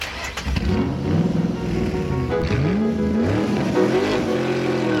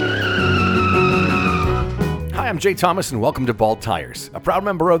I'm Jay Thomas, and welcome to Bald Tires, a proud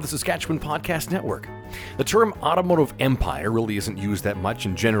member of the Saskatchewan Podcast Network. The term automotive empire really isn't used that much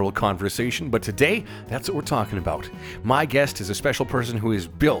in general conversation, but today, that's what we're talking about. My guest is a special person who has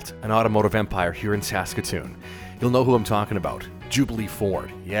built an automotive empire here in Saskatoon. You'll know who I'm talking about. Jubilee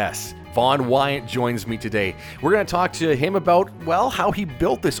Ford. Yes. Vaughn Wyant joins me today. We're going to talk to him about, well, how he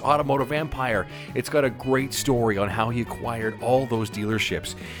built this automotive empire. It's got a great story on how he acquired all those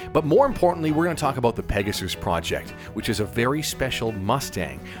dealerships. But more importantly, we're going to talk about the Pegasus Project, which is a very special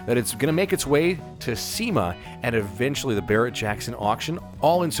Mustang that it's going to make its way to SEMA and eventually the Barrett-Jackson auction,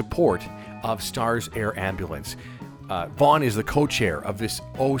 all in support of Stars Air Ambulance. Vaughn is the co-chair of this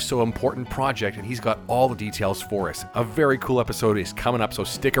oh-so-important project, and he's got all the details for us. A very cool episode is coming up, so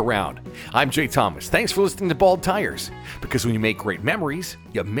stick around. I'm Jay Thomas. Thanks for listening to Bald Tires, because when you make great memories,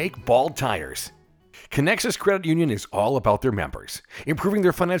 you make bald tires. Connexus Credit Union is all about their members. Improving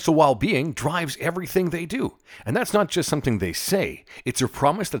their financial well-being drives everything they do. And that's not just something they say. It's a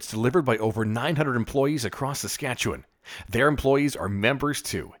promise that's delivered by over 900 employees across Saskatchewan. Their employees are members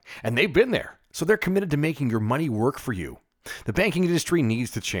too, and they've been there. So they're committed to making your money work for you. The banking industry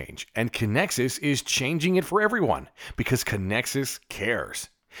needs to change, and Connexus is changing it for everyone because Connexus cares.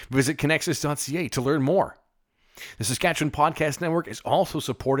 Visit connexus.ca to learn more. The Saskatchewan Podcast Network is also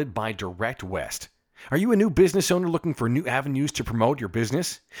supported by Direct West. Are you a new business owner looking for new avenues to promote your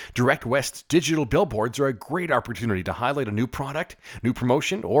business? Direct West's digital billboards are a great opportunity to highlight a new product, new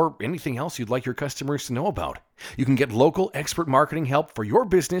promotion, or anything else you'd like your customers to know about. You can get local expert marketing help for your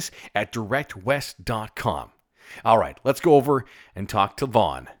business at directwest.com. All right, let's go over and talk to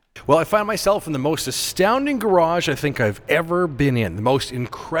Vaughn. Well, I find myself in the most astounding garage I think I've ever been in, the most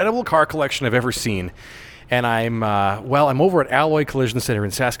incredible car collection I've ever seen. And I'm over at Alloy Collision Center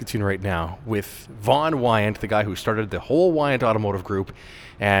in Saskatoon right now with Vaughn Wyant, the guy who started the whole Wyant Automotive Group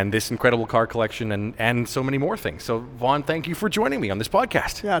and this incredible car collection and so many more things. So, Vaughn, thank you for joining me on this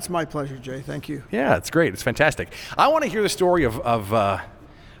podcast. Yeah, it's my pleasure, Jay. Thank you. Yeah, it's great. It's fantastic. I want to hear the story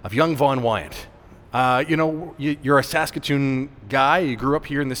of young Vaughn Wyant. You're a Saskatoon guy. You grew up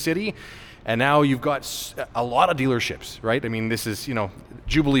here in the city. And now you've got a lot of dealerships, right? I mean, this is,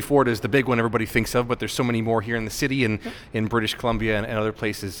 Jubilee Ford is the big one everybody thinks of, but there's so many more here in the city and in British Columbia and other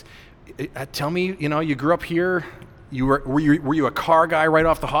places. Tell me, you grew up here. Were you a car guy right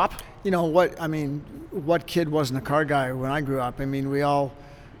off the hop? You know what? I mean, what kid wasn't a car guy when I grew up? I mean, we all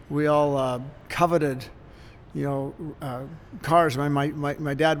coveted, cars.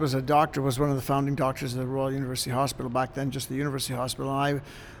 My dad was a doctor, was one of the founding doctors of the Royal University Hospital back then, just the University Hospital. And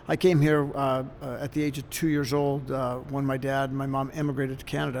I came here at the age of 2 years old when my dad and my mom immigrated to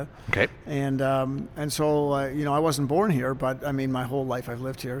Canada. Okay. And so I wasn't born here, but I mean, my whole life I've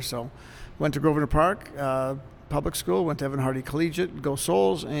lived here. So went to Grosvenor Park Public School, went to Evan Hardy Collegiate, go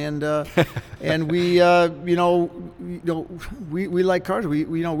Souls, and we we like cars.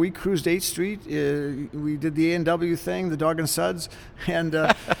 We cruised 8th Street. We did the A&W thing, the Dog and Suds, and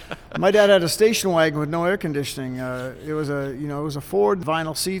my dad had a station wagon with no air conditioning. It was a Ford,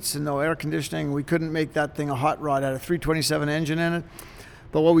 vinyl seats and no air conditioning. We couldn't make that thing a hot rod. It had a 327 engine in it.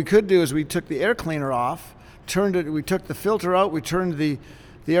 But what we could do is we took the air cleaner off, we took the filter out, we turned the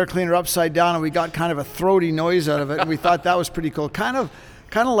air cleaner upside down, and we got kind of a throaty noise out of it, and we thought that was pretty cool. Kind of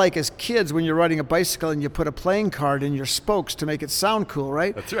like as kids when you're riding a bicycle and you put a playing card in your spokes to make it sound cool,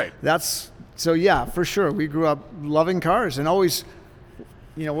 right? That's right. So yeah, for sure. We grew up loving cars and always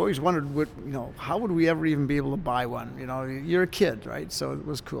wondered how would we ever even be able to buy one? You're a kid, right? So it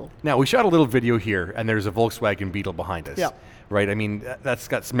was cool. Now, we shot a little video here, and there's a Volkswagen Beetle behind us. Yeah. Right? I mean, that's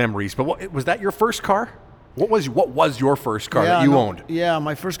got some memories. But was that your first car? What was your first car that you owned? Yeah,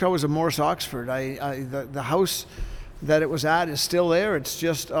 my first car was a Morris Oxford. The house that it was at is still there. It's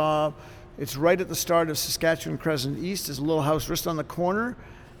just it's right at the start of Saskatchewan Crescent East. There's a little house just on the corner,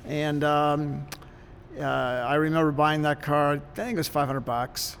 and I remember buying that car. I think it was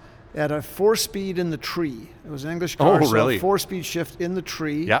 $500. It had a 4-speed in the tree. It was an English car. Oh, really? So a 4-speed shift in the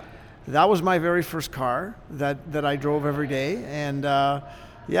tree. Yeah. That was my very first car that I drove every day, and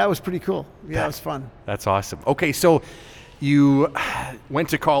yeah, it was pretty cool. Yeah, it was fun. That's awesome. Okay, so you went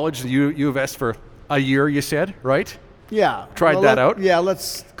to college, U of S for a year, you said, right? Yeah. Tried that out? Yeah,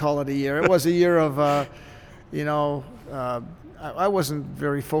 let's call it a year. It was a year of, I wasn't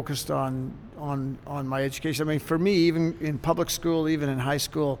very focused on my education. I mean, for me, even in public school, even in high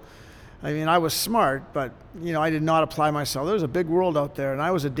school, I mean, I was smart, but, I did not apply myself. There was a big world out there, and I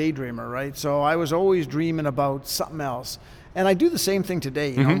was a daydreamer, right? So I was always dreaming about something else. And I do the same thing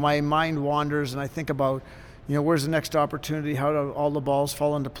today. My mind wanders, and I think about, where's the next opportunity? How do all the balls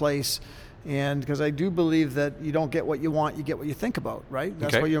fall into place? And because I do believe that you don't get what you want, you get what you think about, right?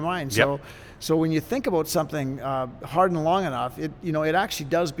 That's Okay. what your mind. Yep. So when you think about something hard and long enough, it actually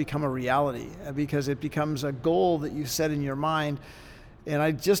does become a reality, because it becomes a goal that you set in your mind. And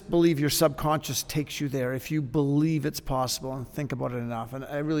I just believe your subconscious takes you there if you believe it's possible and think about it enough. And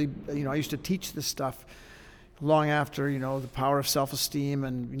I really, I used to teach this stuff long after, the power of self-esteem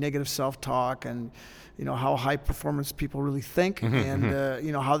and negative self-talk, and how high performance people really think,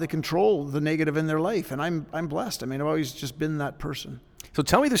 and how they control the negative in their life. And I'm blessed. I mean, I've always just been that person. So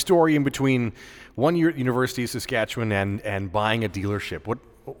tell me the story in between 1 year at University of Saskatchewan and buying a dealership.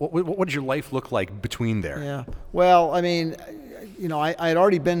 What did your life look like between there? Yeah. Well, I mean, I had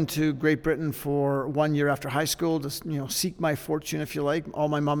already been to Great Britain for 1 year after high school to, seek my fortune, if you like. All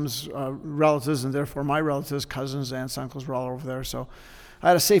my mom's relatives, and therefore my relatives, cousins, aunts, uncles, were all over there. So I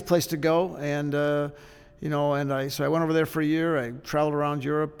had a safe place to go, and so I went over there for a year. I traveled around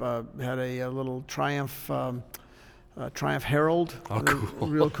Europe, had a little Triumph Herald, cool.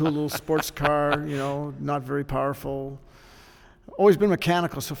 a real cool little sports car, not very powerful. Always been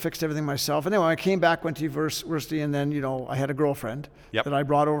mechanical, so fixed everything myself. Anyway, I came back, went to university, and then, I had a girlfriend that I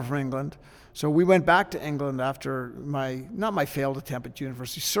brought over from England. So we went back to England after not my failed attempt at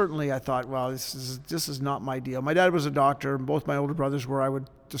university. Certainly I thought, well, this is not my deal. My dad was a doctor, and both my older brothers were, I would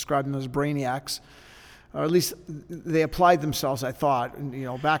describe them as brainiacs. Or at least they applied themselves, I thought.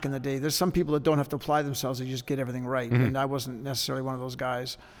 And, back in the day, there's some people that don't have to apply themselves, they just get everything right. And I wasn't necessarily one of those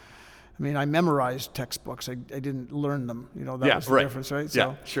guys. I mean, I memorized textbooks. I didn't learn them. That was the difference, right?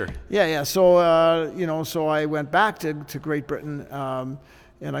 Yeah, sure. Yeah. So, so I went back to Great Britain,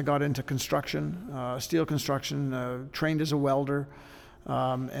 and I got into construction, steel construction, trained as a welder.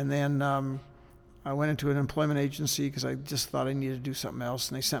 And then I went into an employment agency because I just thought I needed to do something else.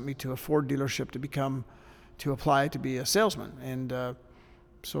 And they sent me to a Ford dealership to apply to be a salesman. And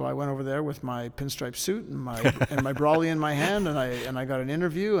so I went over there with my pinstripe suit and my Brawley in my hand, and I got an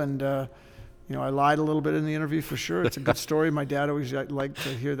interview, and I lied a little bit in the interview for sure. It's a good story. My dad always liked to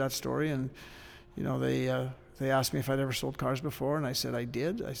hear that story, and they asked me if I'd ever sold cars before, and I said I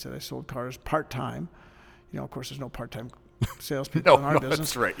did. I said I sold cars part-time. Of course, there's no part-time salespeople in our business.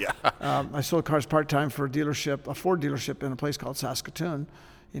 That's right. Yeah. I sold cars part-time for a Ford dealership in a place called Saskatoon,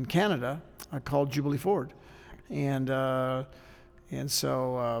 in Canada, called Jubilee Ford, and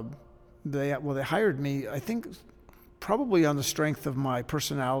so they hired me, I think, probably on the strength of my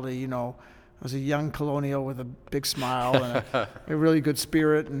personality. I was a young colonial with a big smile and a really good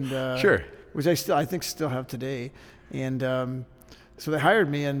spirit, and Sure. which I think still have today. And so they hired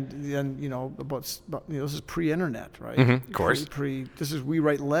me, and then this is pre-internet, right? Of course. We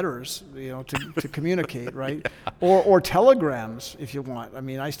write letters, to communicate, right? Or telegrams, if you want. I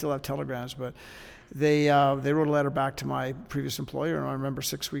mean, I still have telegrams, but they wrote a letter back to my previous employer, and I remember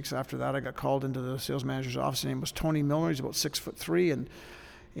 6 weeks after that, I got called into the sales manager's office. His name was Tony Milner. He's about 6'3",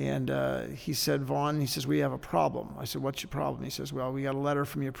 and he said, "Vaughn," he says, "we have a problem." I said, "What's your problem?" He says, "Well, we got a letter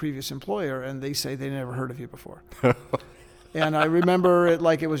from your previous employer, and they say they never heard of you before." And I remember it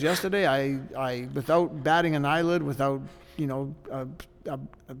like it was yesterday. I without batting an eyelid, without a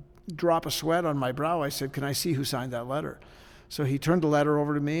drop of sweat on my brow, I said, "Can I see who signed that letter?" So he turned the letter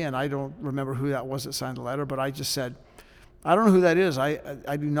over to me, and I don't remember who that was that signed the letter, but I just said, "I don't know who that is. I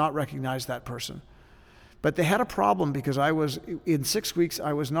do not recognize that person." But they had a problem because in 6 weeks,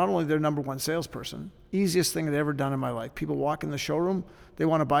 I was not only their number one salesperson, easiest thing I'd ever done in my life. People walk in the showroom, they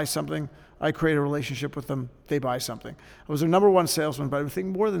want to buy something, I create a relationship with them, they buy something. I was their number one salesman, but I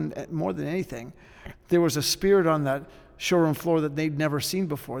think more than anything, there was a spirit on that showroom floor that they'd never seen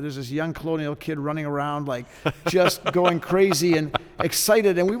before. There's this young colonial kid running around like just going crazy and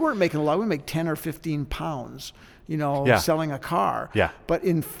excited. And we weren't making a lot. We make 10 or 15 pounds, selling a car. Yeah. But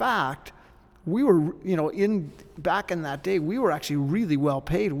in fact, we were, back in that day, we were actually really well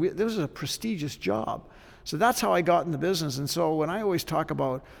paid. This was a prestigious job. So that's how I got in the business. And so when I always talk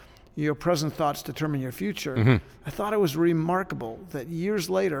about your present thoughts determine your future, I thought it was remarkable that years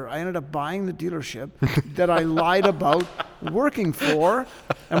later, I ended up buying the dealership that I lied about working for.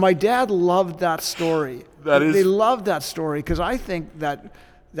 And my dad loved that story. They loved that story because I think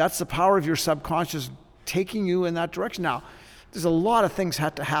that's the power of your subconscious taking you in that direction. Now, there's a lot of things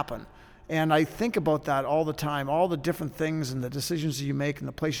had to happen. And I think about that all the time, all the different things and the decisions that you make and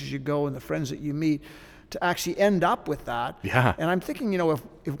the places you go and the friends that you meet to actually end up with that. Yeah. And I'm thinking,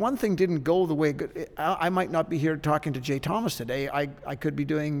 if one thing didn't go the way I might not be here talking to Jay Thomas today. I could be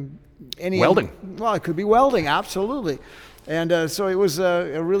doing welding. Well, I could be welding, absolutely. And so it was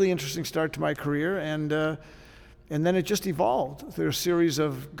a really interesting start to my career. And then it just evolved through a series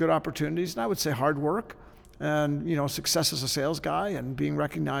of good opportunities. And I would say hard work. and, success as a sales guy and being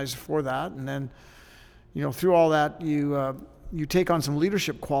recognized for that. And then, through all that, you take on some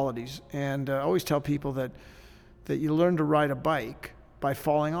leadership qualities. And I always tell people that you learn to ride a bike by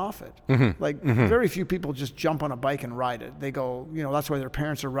falling off it. Very few people just jump on a bike and ride it. They go, that's why their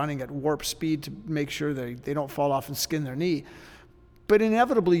parents are running at warp speed to make sure they don't fall off and skin their knee. But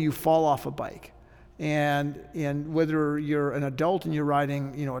inevitably you fall off a bike. And whether you're an adult and you're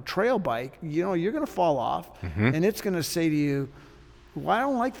riding, a trail bike, you're going to fall off, and it's going to say to you, well, I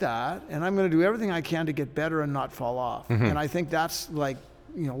don't like that, and I'm going to do everything I can to get better and not fall off. And I think that's like,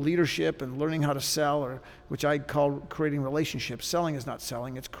 leadership and learning how to sell, or which I call creating relationships. Selling is not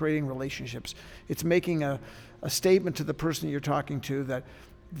selling, it's creating relationships. It's making a statement to the person you're talking to that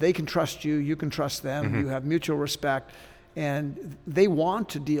they can trust you, you can trust them, you have mutual respect, and they want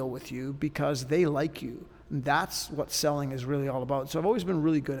to deal with you because they like you. And that's what selling is really all about. So I've always been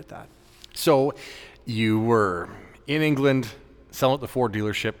really good at that. So you were in England selling at the Ford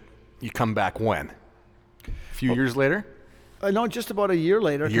dealership. You come back when? A few years later? No, just about a year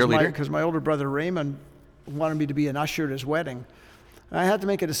later. Because my older brother Raymond wanted me to be an usher at his wedding. I had to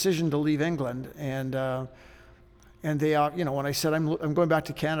make a decision to leave England, and they, when I said I'm going back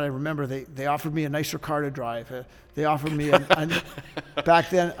to Canada, I remember they offered me a nicer car to drive. They offered me back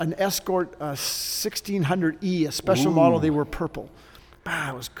then an Escort 1600E, a special model. They were purple.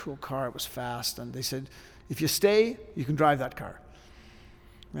 It was a cool car. It was fast, and they said, if you stay, you can drive that car.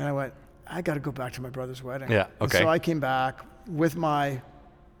 And I went, I got to go back to my brother's wedding. Yeah. Okay. And so I came back with my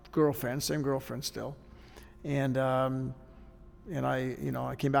girlfriend, same girlfriend still, and I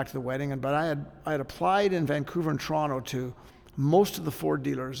came back to the wedding, but I had applied in Vancouver and Toronto to most of the Ford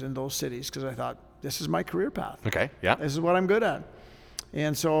dealers in those cities because I thought, this is my career path. Okay, yeah. This is what I'm good at.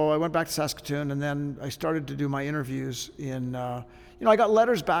 And so I went back to Saskatoon, and then I started to do my interviews in, I got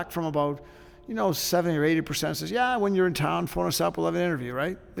letters back from about, 70 or 80% says, yeah, when you're in town, phone us up, we'll have an interview,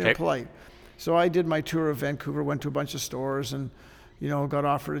 right? They're polite. So I did my tour of Vancouver, went to a bunch of stores, and, got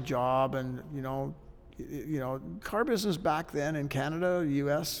offered a job, and, car business back then in Canada,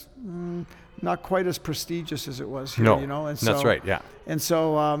 U.S., not quite as prestigious as it was here, And so, that's right, yeah. And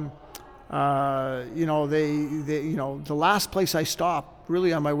so, the last place I stopped,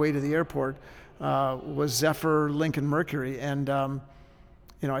 really on my way to the airport, was Zephyr Lincoln Mercury, and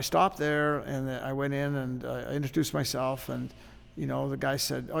I stopped there, and I went in and I introduced myself, and the guy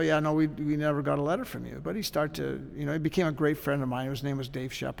said, oh yeah, no, we never got a letter from you. But he started to, he became a great friend of mine. His name was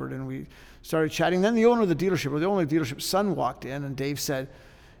Dave Shepard, and we started chatting. Then the owner of the dealership, or the owner of the dealership's son, walked in, and Dave said,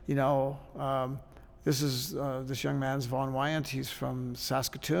 this is this young man's Vaughn Wyant. He's from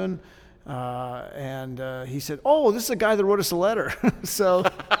Saskatoon. And he said, oh, this is the guy that wrote us a letter. So,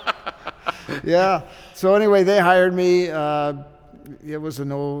 yeah. So anyway, they hired me. It was a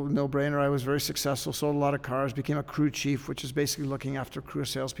no-brainer. I was very successful, sold a lot of cars, became a crew chief, which is basically looking after crew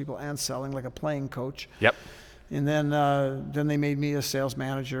salespeople and selling, like a playing coach. Yep. And then they made me a sales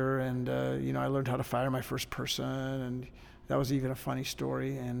manager, and I learned how to fire my first person, and that was even a funny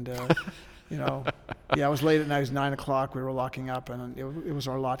story. And it was late at night. It was 9 o'clock. We were locking up, and it was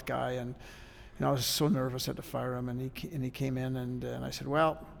our lot guy, and I was so nervous I had to fire him. And he came in, and I said,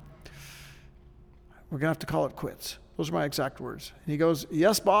 well, we're gonna have to call it quits. Those are my exact words. And he goes,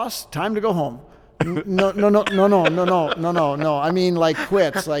 yes, boss, time to go home. No. I mean, like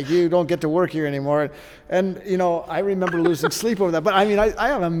quits, like you don't get to work here anymore. And, I remember losing sleep over that. But I mean, I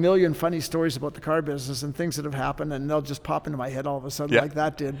have a million funny stories about the car business and things that have happened, and they'll just pop into my head all of a sudden like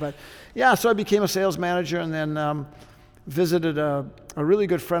that did. But yeah, so I became a sales manager, and then visited a really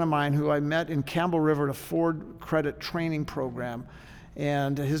good friend of mine who I met in Campbell River at a Ford credit training program.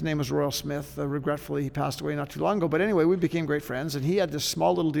 And his name was Royal Smith. Regretfully, he passed away not too long ago. But anyway, we became great friends. And he had this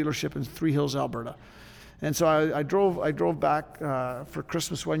small little dealership in Three Hills, Alberta. And so I drove back for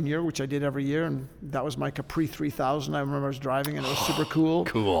Christmas one year, which I did every year. And that was my Capri 3000. I remember I was driving, and it was super cool.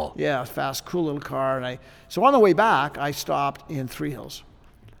 Cool. Yeah, fast, cool little car. So on the way back, I stopped in Three Hills.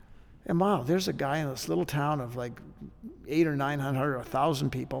 And wow, there's a guy in this little town of like 800 or 900 or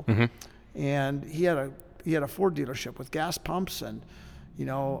 1,000 people. Mm-hmm. And he had a Ford dealership with gas pumps and,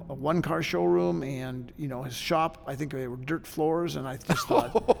 a one-car showroom, and, his shop, I think they were dirt floors, and I just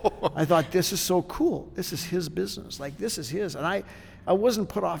thought, this is so cool. This is his business. Like, this is his. And I wasn't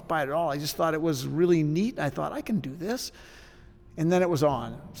put off by it at all. I just thought it was really neat. I thought, I can do this. And then it was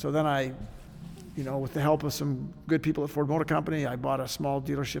on. So then I, with the help of some good people at Ford Motor Company, I bought a small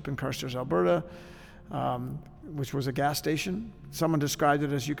dealership in Carstairs, Alberta, which was a gas station. Someone described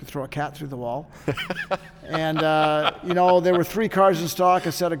it as you could throw a cat through the wall. And, there were 3 cars in stock,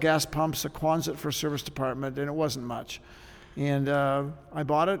 a set of gas pumps, a Quonset for a service department, and it wasn't much. And I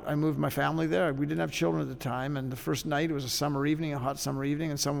bought it. I moved my family there. We didn't have children at the time. And the first night, it was a summer evening, a hot summer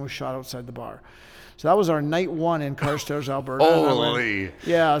evening, and someone was shot outside the bar. So that was our night one in Carstairs, Alberta. Holy.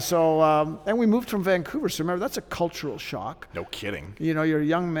 Yeah. So, and we moved from Vancouver. So remember, that's a cultural shock. No kidding. You know, you're a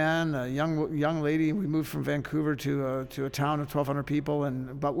young man, a young lady. We moved from Vancouver to a town of 1,200 people,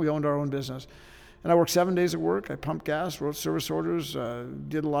 but we owned our own business. And I worked 7 days at work. I pumped gas, wrote service orders,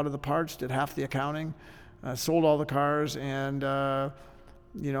 did a lot of the parts, did half the accounting. Sold all the cars, and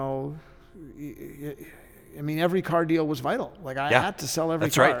you know, I mean, every car deal was vital. Like I had to sell every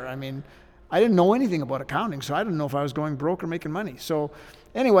car. Right. I mean, I didn't know anything about accounting, so I didn't know if I was going broke or making money. So,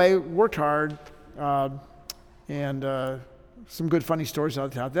 anyway, worked hard, and some good funny stories out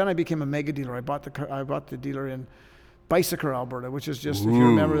of town. Then I became a mega dealer. I bought the dealer in Bicycle, Alberta, which is just, if you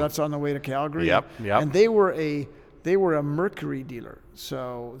remember, that's on the way to Calgary. Yep. And they were a Mercury dealer.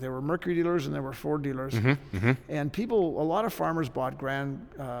 So there were Mercury dealers and there were Ford dealers. And a lot of farmers bought Grand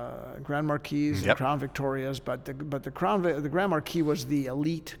Marquis and Crown Victorias, but the Grand Marquis was the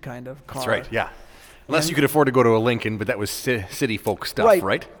elite kind of car. That's right, yeah. Unless you could afford to go to a Lincoln, but that was city folk stuff,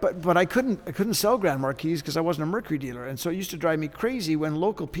 right? But I couldn't sell Grand Marquis because I wasn't a Mercury dealer. And so it used to drive me crazy when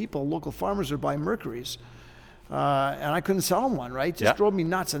local farmers would buy Mercuries. And I couldn't sell them one, right? It just drove me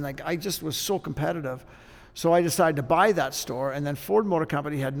nuts. And I just was so competitive. So I decided to buy that store, and then Ford Motor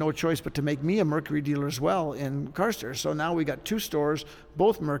Company had no choice but to make me a Mercury dealer as well in Carstairs. So now we got 2 stores,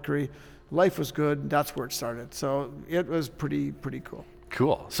 both Mercury. Life was good. That's where it started. So it was pretty cool.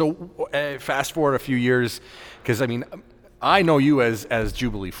 Cool. So fast forward a few years, because I mean, I know you as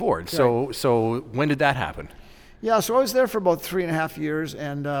Jubilee Ford. So when did that happen? Yeah, so I was there for about 3.5 years,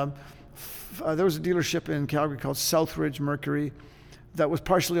 and there was a dealership in Calgary called Southridge Mercury that was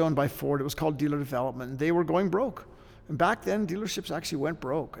partially owned by Ford. It was called Dealer Development. They were going broke. And back then, dealerships actually went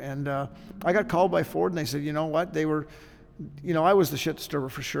broke. And I got called by Ford, and they said, you know what? They were, you know, I was the shit disturber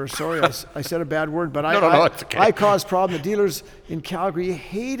for sure. Sorry, I said a bad word, but no, it's okay. I caused problem. The dealers in Calgary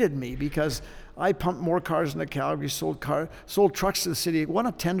hated me because I pumped more cars into Calgary, sold trucks to the city, won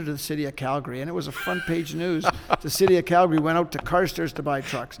a tender to the city of Calgary, and it was a front page news. The city of Calgary went out to Carstairs to buy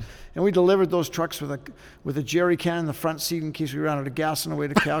trucks, and we delivered those trucks with a jerry can in the front seat in case we ran out of gas on the way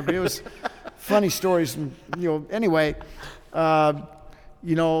to Calgary. It was funny stories, and anyway,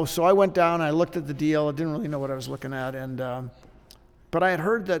 so I went down, I looked at the deal, I didn't really know what I was looking at, but I had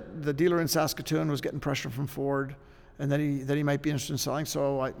heard that the dealer in Saskatoon was getting pressure from Ford, and that he might be interested in selling.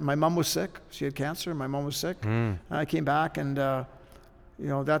 So my mom was sick. She had cancer. My mom was sick. I came back, and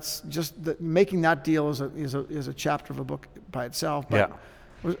that's just making that deal is a chapter of a book by itself. But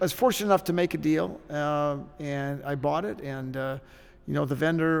I was fortunate enough to make a deal, and I bought it. And the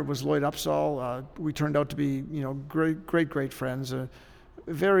vendor was Lloyd Upsall. We turned out to be great friends.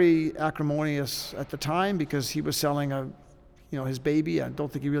 Very acrimonious at the time because he was selling his baby. I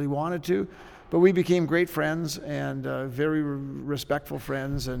don't think he really wanted to. But we became great friends and very respectful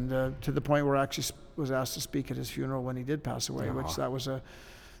friends, and to the point where I actually was asked to speak at his funeral when he did pass away, which that was a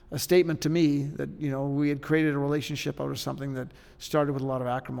statement to me that, we had created a relationship out of something that started with a lot of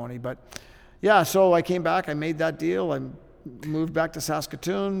acrimony. But yeah, so I came back, I made that deal, I moved back to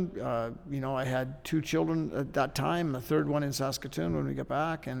Saskatoon. I had 2 children at that time, a third one in Saskatoon when we got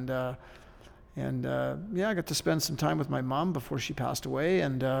back, and I got to spend some time with my mom before she passed away,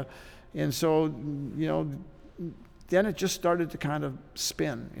 and so, then it just started to kind of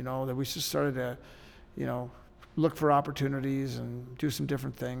spin, that we just started to, look for opportunities and do some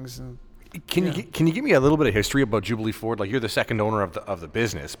different things. And Can you give me a little bit of history about Jubilee Ford? Like, you're the second owner of the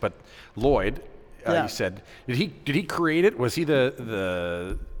business, but Lloyd, you said, did he create it? Was he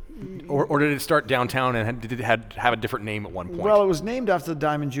the or did it start downtown and did it have a different name at one point? Well, it was named after the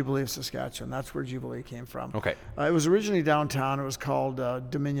Diamond Jubilee of Saskatchewan. That's where Jubilee came from. Okay. It was originally downtown. It was called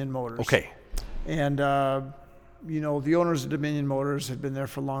Dominion Motors. Okay. And, the owners of Dominion Motors had been there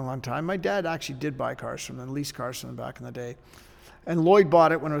for a long time. My dad actually did buy cars from them, leased cars from them back in the day. And Lloyd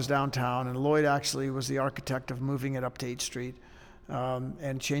bought it when it was downtown. And Lloyd actually was the architect of moving it up to 8th Street.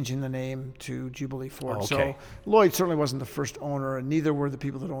 And changing the name to Jubilee Ford. Okay. So Lloyd certainly wasn't the first owner, and neither were the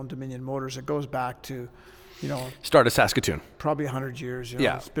people that owned Dominion Motors. It goes back to, start of Saskatoon. Probably 100 years.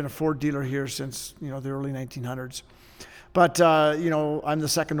 Yeah. It's been a Ford dealer here since, the early 1900s. But, I'm the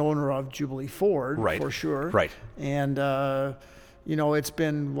second owner of Jubilee Ford, right, for sure. Right. And, it's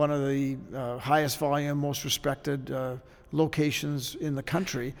been one of the highest volume, most respected locations in the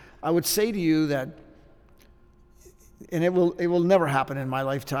country. I would say to you that, and it will never happen in my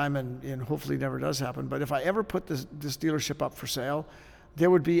lifetime, and hopefully never does happen. But if I ever put this dealership up for sale,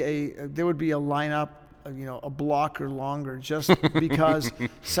 there would be a lineup a block or longer, just because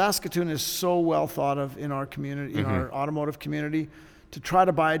Saskatoon is so well thought of in our community, in our automotive community. To try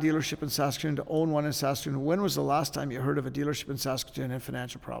to buy a dealership in Saskatoon, to own one in Saskatoon. When was the last time you heard of a dealership in Saskatoon had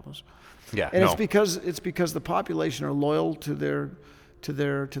financial problems? Yeah, and it's because the population are loyal to their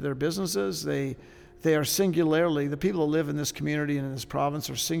businesses. They are singularly, the people that live in this community and in this province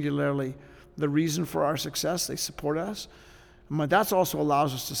are singularly the reason for our success. They support us. But that also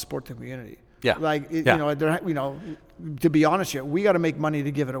allows us to support the community. Yeah. To be honest, we got to make money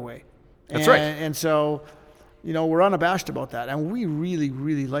to give it away. That's right. And so, we're unabashed about that. And we really,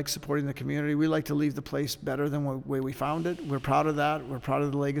 really like supporting the community. We like to leave the place better than the way we found it. We're proud of that. We're proud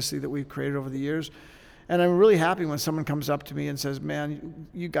of the legacy that we've created over the years. And I'm really happy when someone comes up to me and says, man,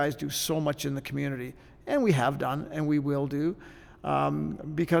 you guys do so much in the community. And we have done, and we will do,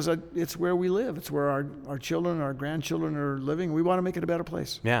 because it's where we live. It's where our children, our grandchildren are living. We want to make it a better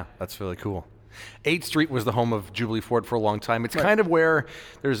place. Yeah, that's really cool. 8th Street was the home of Jubilee Ford for a long time. It's Right. kind of where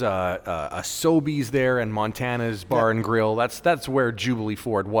there's a Sobeys there and Montana's Bar and Grill. That's where Jubilee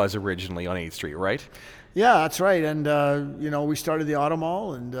Ford was originally on 8th Street, right? Yeah, that's right. And, we started the Auto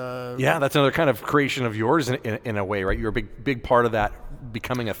Mall. And Yeah, that's another kind of creation of yours in a way, right? You're a big part of that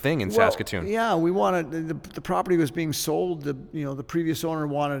becoming a thing in Saskatoon. Yeah, we wanted, the property was being sold. The previous owner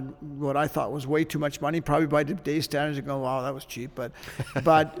wanted what I thought was way too much money, probably by today's standards. You go, wow, that was cheap. But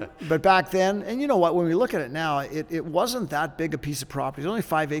back then, and you know what, when we look at it now, it wasn't that big a piece of property. It's only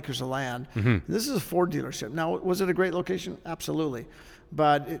 5 acres of land. This is a Ford dealership. Now, was it a great location? Absolutely.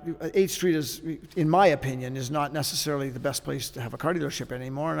 But 8th Street is, in my opinion, is not necessarily the best place to have a car dealership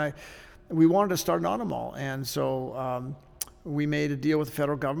anymore. And we wanted to start an auto mall. And so we made a deal with the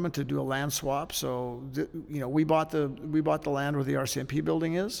federal government to do a land swap. So, we bought the land where the RCMP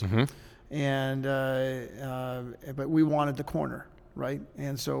building is. And but we wanted the corner, right?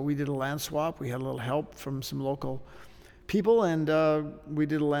 And so we did a land swap. We had a little help from some local people, and we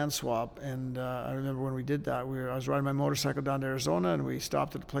did a land swap. And I remember when we did that, I was riding my motorcycle down to Arizona, and we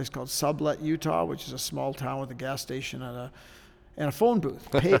stopped at a place called Sublet, Utah, which is a small town with a gas station and a phone booth,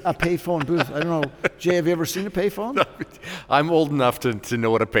 a pay phone booth. I don't know, Jay, have you ever seen a pay phone? I'm old enough to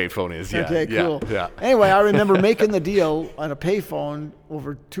know what a payphone is. Yeah. Okay, cool. Yeah. Anyway, I remember making the deal on a payphone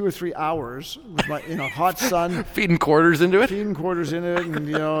over 2 or 3 hours with my hot sun, Feeding quarters into it. feeding quarters in it,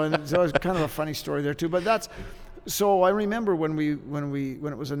 and so it's kind of a funny story there too. But so I remember when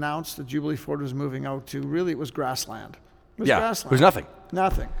it was announced that Jubilee Ford was moving out to, really it was grassland. It was grassland. It was nothing.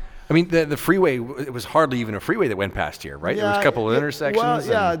 Nothing. I mean, the freeway, it was hardly even a freeway that went past here, right? There was a couple of intersections. Well,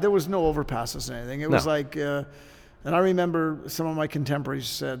 yeah, there was no overpasses or anything. It was No. like, and I remember some of my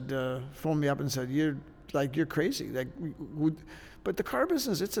contemporaries phoned me up and said, you're crazy. But the car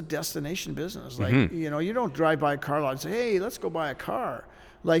business, it's a destination business. Like, you don't drive by a car lot and say, hey, let's go buy a car.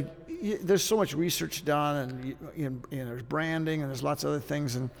 Like, there's so much research done, and there's branding, and there's lots of other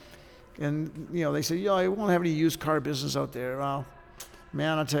things. And they said, I won't have any used car business out there. Well,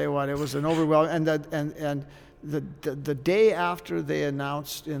 man, I'll tell you what, it was an overwhelming, and the day after they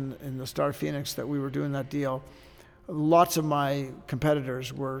announced in the Star Phoenix that we were doing that deal, lots of my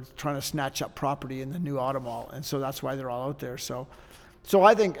competitors were trying to snatch up property in the new Auto Mall, and so that's why they're all out there. So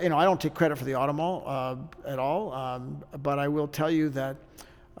I think, I don't take credit for the Auto Mall at all, but I will tell you that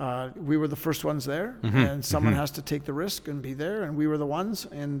we were the first ones there, and someone has to take the risk and be there, and we were the ones,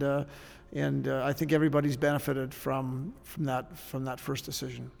 and I think everybody's benefited from that first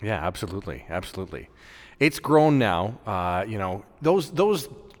decision. Yeah, absolutely. It's grown now. Those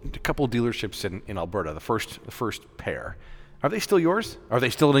couple dealerships in Alberta, the first pair, are they still yours? Are they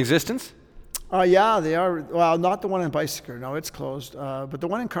still in existence? Yeah, they are. Well, not the one in Bicycle. No, it's closed. But the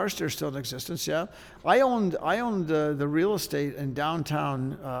one in Carstairs is still in existence. Yeah, I owned the real estate in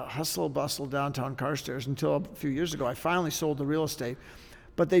downtown hustle bustle downtown Carstairs until a few years ago. I finally sold the real estate,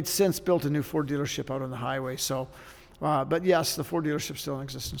 but they'd since built a new Ford dealership out on the highway. So, but yes, the Ford dealership's still in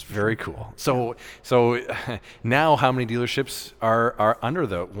existence. Very cool. So now, how many dealerships are under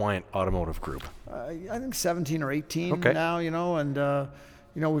the Wyant Automotive Group? I think 17 or 18 Okay. now.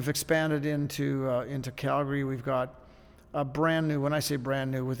 And we've expanded into Calgary. We've got a brand new, when I say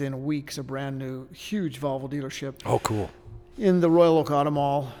brand new, within weeks, a brand new huge Volvo dealership. Oh, cool. In the Royal Oak Auto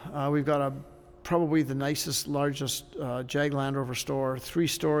Mall. We've got probably the nicest, largest Jag Land Rover store,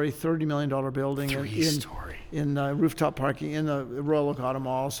 3-story, $30 million building. Three-story. In rooftop parking in the Royal Oak Auto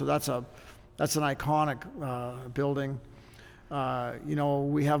Mall. So that's an iconic building.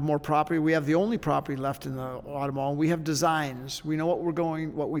 We have more property. We have the only property left in the Auto Mall. We have designs. We know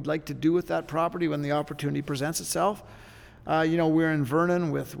what we'd like to do with that property when the opportunity presents itself. We're in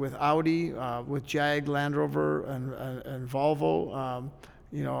Vernon with Audi, with Jag, Land Rover, and Volvo.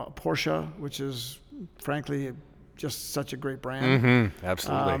 Porsche, which is frankly just such a great brand. Mm-hmm.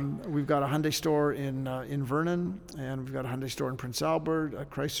 Absolutely. We've got a Hyundai store in Vernon, and we've got a Hyundai store in Prince Albert, a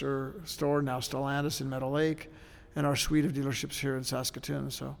Chrysler store, now Stellantis in Meadow Lake, and our suite of dealerships here in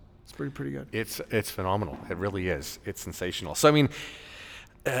Saskatoon. So it's pretty good. It's phenomenal. It really is. It's sensational. So, I mean,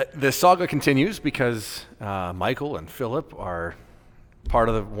 the saga continues because Michael and Philip are part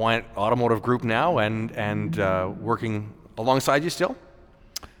of the Wyant Automotive Group now and working alongside you still?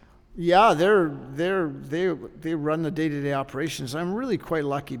 Yeah, they run the day-to-day operations. I'm really quite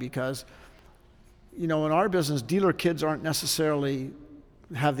lucky because, you know, in our business, dealer kids aren't necessarily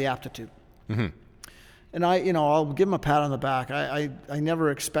have the aptitude. Mm-hmm. And I'll give them a pat on the back. I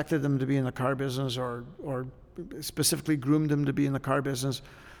never expected them to be in the car business or specifically groomed them to be in the car business,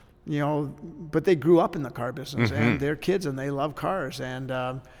 you know, but they grew up in the car business. Mm-hmm. And they're kids and they love cars.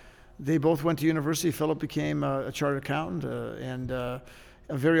 And they both went to university. Philip became a chartered accountant and a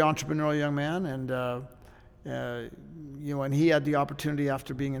very entrepreneurial young man, and you know, and he had the opportunity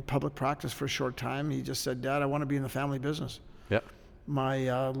after being in public practice for a short time. He just said, "Dad, I want to be in the family business." Yep.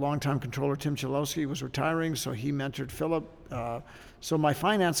 My longtime controller Tim Chalowski was retiring, so he mentored Philip. So my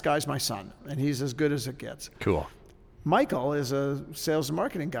finance guy's my son, and he's as good as it gets. Cool. Michael is a sales and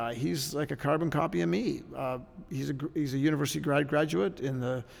marketing guy. He's like a carbon copy of me. He's a university graduate in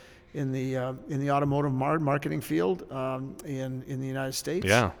the automotive marketing field in the United States.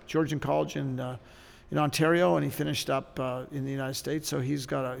 Yeah. Georgian College in Ontario, and he finished up in the United States. So he's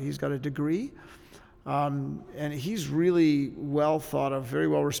got a degree, and he's really well thought of, very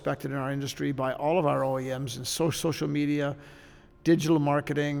well respected in our industry by all of our OEMs in social media, digital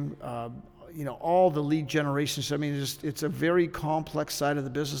marketing. You know, all the lead generations. I mean, it's a very complex side of the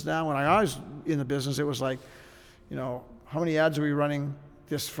business now. When I was in the business, it was like, you know, how many ads are we running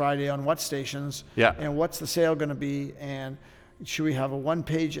this Friday on what stations? Yeah. And what's the sale going to be? And should we have a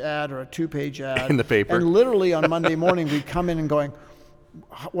 1-page ad or a 2-page ad in the paper? And literally on Monday morning, we'd come in and going,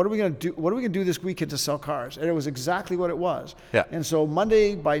 what are we going to do? What are we going to do this weekend to sell cars? And it was exactly what it was. Yeah. And so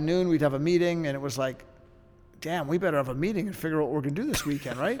Monday by noon, we'd have a meeting, and it was like, damn, we better have a meeting and figure out what we're going to do this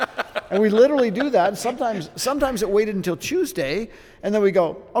weekend, right? And we literally do that. And sometimes it waited until Tuesday, and then we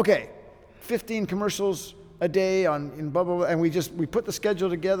go, okay, 15 commercials a day in blah, blah, blah. And we put the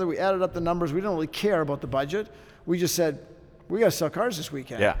schedule together. We added up the numbers. We didn't really care about the budget. We just said, we got to sell cars this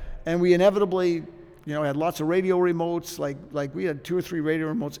weekend. Yeah. And we inevitably, you know, had lots of radio remotes. Like we had 2 or 3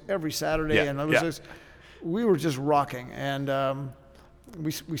 radio remotes every Saturday. Yeah. And it was we were just rocking. And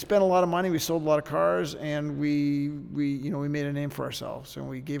we spent a lot of money. We sold a lot of cars, and we made a name for ourselves. And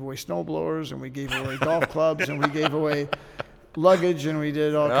we gave away snowblowers, and we gave away golf clubs, and we gave away luggage, and we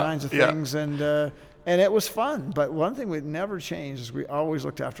did all kinds of things. And it was fun. But one thing we'd never changed is we always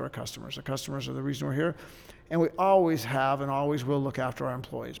looked after our customers. The customers are the reason we're here. And we always have and always will look after our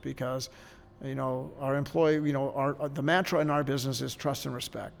employees, because, you know, our employee, you know, the mantra in our business is trust and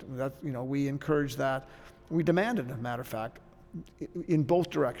respect. That, you know, we encourage that. We demand it, as a matter of fact, in both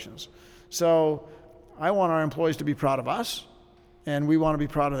directions. So I want our employees to be proud of us, and we want to be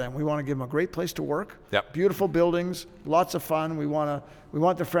proud of them. We want to give them a great place to work. Yep. Beautiful buildings, lots of fun. We want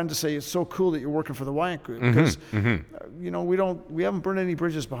their friend to say, it's so cool that you're working for the Wyant Group, because you know, we haven't burned any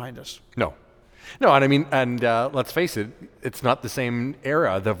bridges behind us. No, and I mean, and let's face it, it's not the same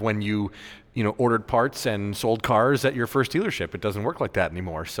era of when you ordered parts and sold cars at your first dealership. It doesn't work like that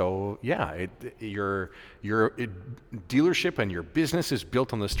anymore. So yeah, your dealership and your business is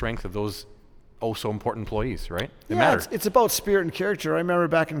built on the strength of those so important employees, right? It matters. It's about spirit and character. I remember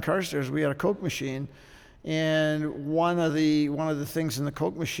back in Carstairs, we had a Coke machine, and one of the things in the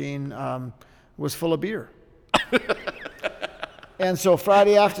Coke machine was full of beer. And so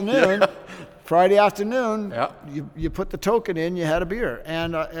Friday afternoon, you put the token in, you had a beer.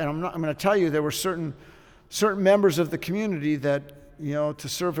 And I'm going to tell you, there were certain members of the community that, you know, to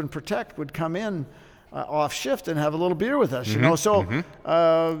serve and protect, would come in off shift and have a little beer with us, you know. So,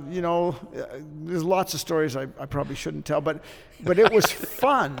 you know, there's lots of stories I probably shouldn't tell, but it was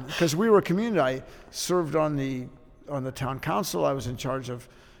fun because we were a community. I served on the town council. I was in charge of,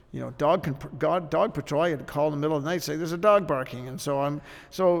 you know, dog patrol. I had to call in the middle of the night, say there's a dog barking, and so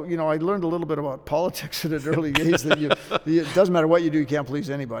you know, I learned a little bit about politics at an early age. That it doesn't matter what you do, you can't please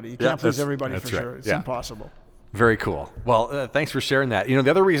anybody. You can't please everybody for sure. It's impossible. Very cool. Well, thanks for sharing that. You know,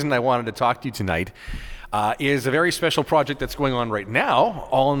 the other reason I wanted to talk to you tonight is a very special project that's going on right now,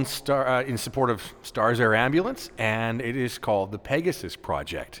 all in support of Stars Air Ambulance, and it is called the Pegasus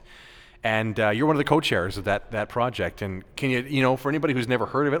Project. And you're one of the co-chairs of that project. And can you know, for anybody who's never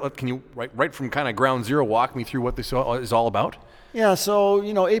heard of it, can you right from kind of ground zero walk me through what this is all about? Yeah. So,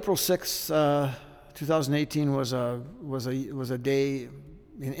 you know, April 6th, 2018 was a day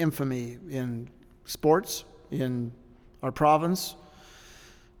in infamy in sports in our province.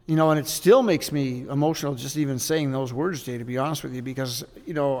 And it still makes me emotional just even saying those words, Jay, to be honest with you, because,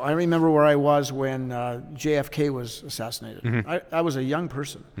 I remember where I was when JFK was assassinated. I was a young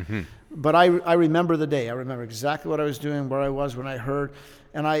person, but I remember the day. I remember exactly what I was doing, where I was when I heard,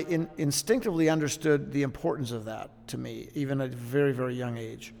 and I instinctively understood the importance of that to me, even at a very, very young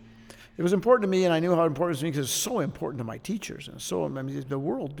age. It was important to me, and I knew how important it was to me because it's so important to my teachers. And the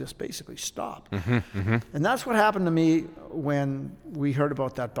world just basically stopped. And that's what happened to me when we heard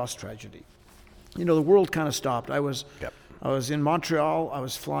about that bus tragedy. The world kind of stopped. I was in Montreal. I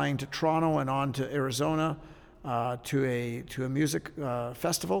was flying to Toronto and on to Arizona to a music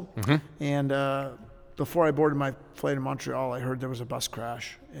festival. And before I boarded my flight in Montreal, I heard there was a bus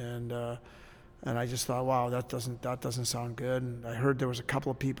crash. And I just thought, wow, that doesn't sound good. And I heard there was a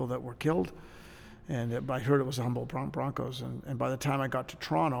couple of people that were killed, and I heard it was the Humboldt Broncos. And by the time I got to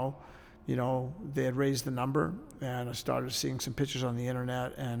Toronto, they had raised the number, and I started seeing some pictures on the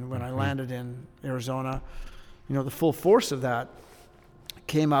internet. And when I landed in Arizona, the full force of that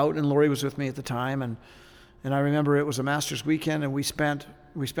came out, and Lori was with me at the time. And I remember it was a Masters weekend, and we spent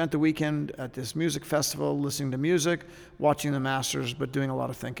the weekend at this music festival, listening to music, watching the Masters, but doing a lot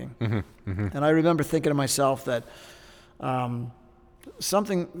of thinking. And I remember thinking to myself that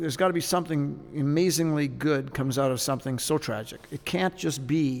there's got to be something amazingly good comes out of something so tragic. It can't just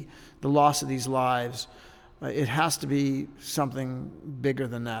be the loss of these lives. It has to be something bigger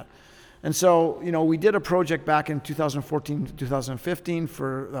than that. And so, we did a project back in 2014 to 2015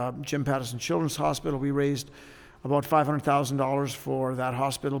 for Jim Pattison Children's Hospital. We raised about $500,000 for that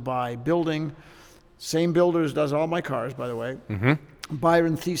hospital by building. Same builders does all my cars, by the way.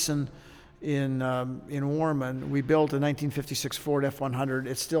 Byron Thiessen in Warman. We built a 1956 Ford F-100.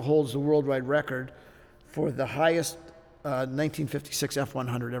 It still holds the worldwide record for the highest 1956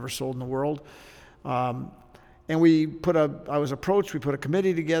 F-100 ever sold in the world. And I was approached, we put a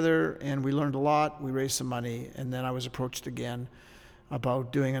committee together, and we learned a lot. We raised some money, and then I was approached again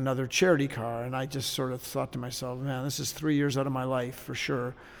about doing another charity car. And I just sort of thought to myself, man, this is 3 years out of my life for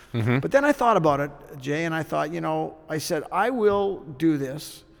sure. But then I thought about it, Jay, and I thought, I said, I will do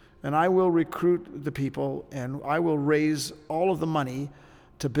this, and I will recruit the people, and I will raise all of the money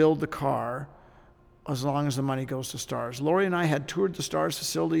to build the car as long as the money goes to STARS. Lori and I had toured the STARS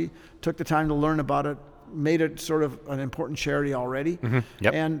facility, took the time to learn about it, made it sort of an important charity already.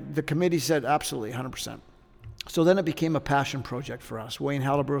 And the committee said, absolutely, 100%. So then it became a passion project for us. Wayne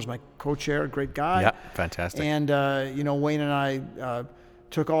Halliburgh was my co-chair, great guy. Yeah, fantastic. And, Wayne and I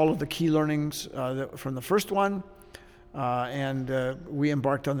took all of the key learnings from the first one, and we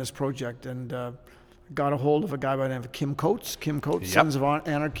embarked on this project and got a hold of a guy by the name of Kim Coates. Kim Coates, Sons of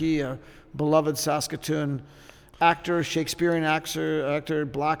Anarchy, a beloved Saskatoon actor, Shakespearean actor,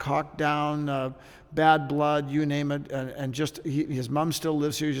 Black Hawk Down, Bad Blood, you name it. And just, his mom still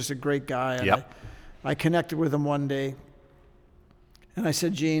lives here. He's just a great guy. And I connected with him one day, and I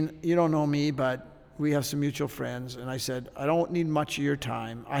said, Gene, you don't know me, but we have some mutual friends. And I said, I don't need much of your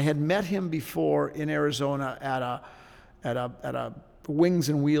time. I had met him before in Arizona at a Wings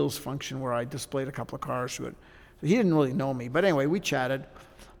and Wheels function where I displayed a couple of cars to it. So he didn't really know me. But anyway, we chatted.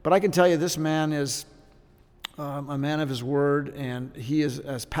 But I can tell you this man is a man of his word, and he is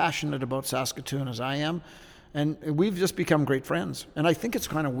as passionate about Saskatoon as I am. And we've just become great friends. And I think it's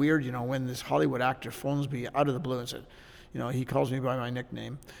kind of weird, when this Hollywood actor phones me out of the blue and said, he calls me by my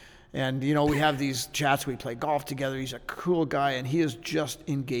nickname. And, we have these chats, we play golf together. He's a cool guy, and he is just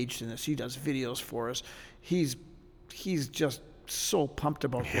engaged in this. He does videos for us. He's just so pumped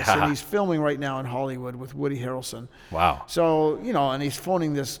about this. And he's filming right now in Hollywood with Woody Harrelson. Wow. So, and he's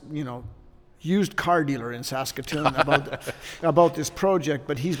phoning this, used car dealer in Saskatoon about this project,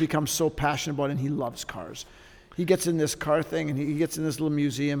 but he's become so passionate about it, and he loves cars. He gets in this car thing, and he gets in this little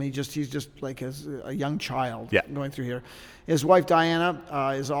museum. He's just like a young child going through here. His wife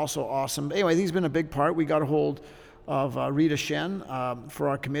Diana is also awesome. Anyway, he's been a big part. We got a hold of Rita Shen for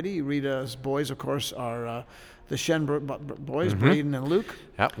our committee. Rita's boys, of course, are the Shen boys, Braden and Luke.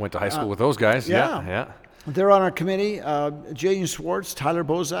 Yeah, went to high school with those guys. Yeah. They're on our committee. Jaden Schwartz, Tyler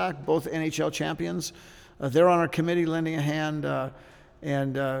Bozak, both NHL champions. They're on our committee lending a hand.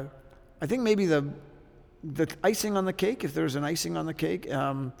 And I think maybe the icing on the cake, if there's an icing on the cake,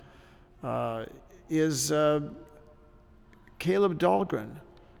 is Caleb Dahlgren.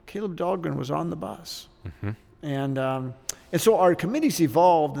 Caleb Dahlgren was on the bus. And so our committee's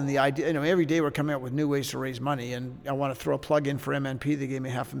evolved, and the idea, every day we're coming up with new ways to raise money. And I want to throw a plug in for MNP. They gave me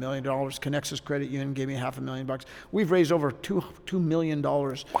 $500,000. Connexus Credit Union gave me $500,000. We've raised over $2 million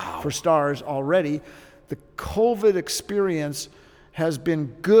for STARS already. The COVID experience has been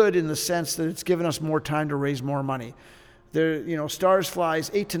good in the sense that it's given us more time to raise more money. There, Stars flies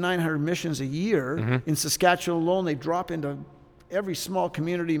 800 to 900 missions a year. In Saskatchewan alone, they drop into every small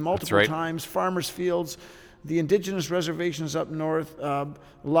community multiple times, farmers' fields, the indigenous reservations up north.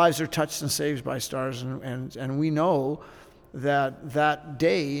 Lives are touched and saved by Stars, and we know that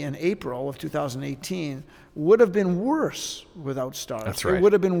day in April of 2018 would have been worse without Stars. That's right. It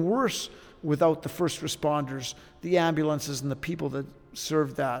would have been worse without the first responders, the ambulances, and the people that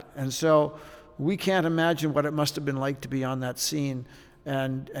served that. And so we can't imagine what it must have been like to be on that scene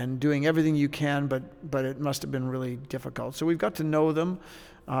and doing everything you can, but it must have been really difficult. So we've got to know them,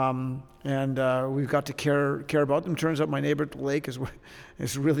 and we've got to care about them. Turns out my neighbor at the lake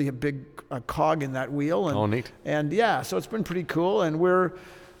is really a big cog in that wheel. And, neat. And yeah, so it's been pretty cool, and we're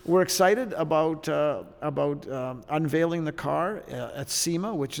excited about unveiling the car at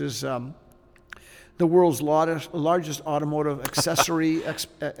SEMA, which is the world's largest automotive accessory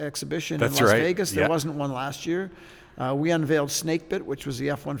exhibition in Las Vegas. There wasn't one last year. We unveiled Snakebit, which was the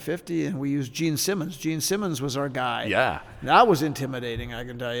F-150, and we used Gene Simmons. Gene Simmons was our guy. Yeah. That was intimidating, I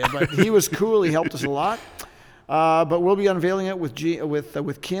can tell you. But he was cool. He helped us a lot. But we'll be unveiling it with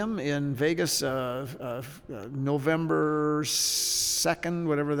Kim in Vegas November 2nd,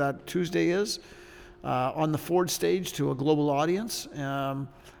 whatever that Tuesday is, on the Ford stage to a global audience.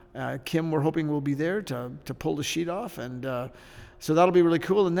 Kim, we're hoping, will be there to pull the sheet off, and so that'll be really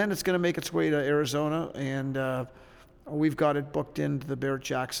cool. And then it's going to make its way to Arizona, and we've got it booked into the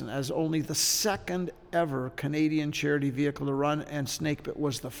Barrett-Jackson as only the second ever Canadian charity vehicle to run, and Snakebit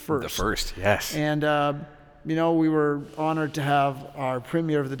was the first. The first, yes. And we were honored to have our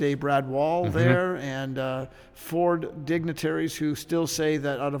premier of the day, Brad Wall, there, and Ford dignitaries who still say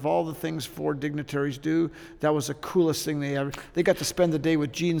that out of all the things Ford dignitaries do, that was the coolest thing they ever. They got to spend the day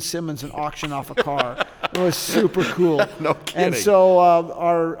with Gene Simmons and auction off a car. It was super cool. No kidding. And so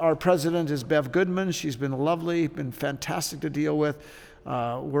our president is Bev Goodman. She's been lovely, been fantastic to deal with.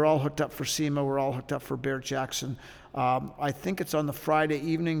 We're all hooked up for SEMA. We're all hooked up for Barrett-Jackson. I think it's on the Friday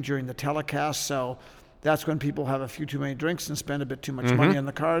evening during the telecast, so that's when people have a few too many drinks and spend a bit too much money on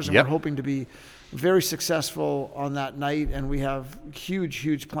the cars. And we're hoping to be very successful on that night, and we have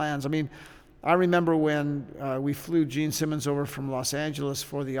huge plans. I mean, I remember when we flew Gene Simmons over from Los Angeles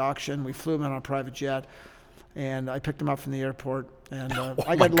for the auction. We flew him on a private jet, and I picked him up from the airport. And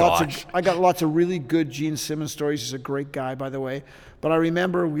I got lots of really good Gene Simmons stories. He's a great guy, by the way. But I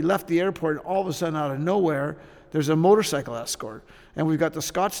remember we left the airport, and all of a sudden, out of nowhere, there's a motorcycle escort. And we've got the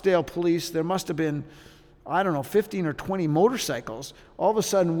Scottsdale police. There must have been, 15 or 20 motorcycles. All of a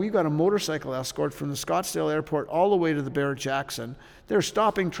sudden, we got a motorcycle escort from the Scottsdale airport all the way to the Barrett-Jackson. They're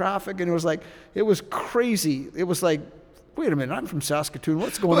stopping traffic, and it was crazy. It was like, wait a minute, I'm from Saskatoon.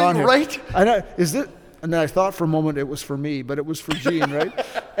 What's going on here? Right? And then I thought for a moment it was for me, but it was for Gene, right?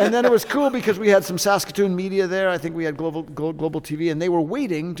 And then it was cool because we had some Saskatoon media there. I think we had Global TV, and they were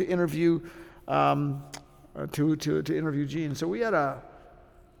waiting to interview to interview Gene. So we had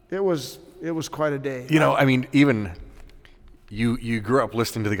it was quite a day. I mean, even you grew up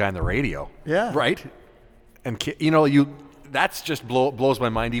listening to the guy on the radio. Yeah. Right? And that's just blows my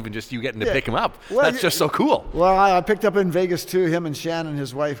mind, even just you getting to pick him up. Well, that's just so cool. Well, I picked up in Vegas too, him and Shannon,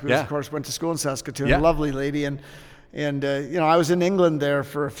 his wife, who of course went to school in Saskatoon, a lovely lady. And I was in England there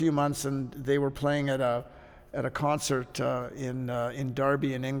for a few months, and they were playing at a concert in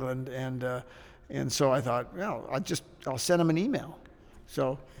Derby in England. And so I thought, I'll send him an email.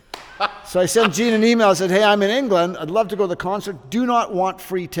 So I sent Gene an email. I said, hey, I'm in England. I'd love to go to the concert. Do not want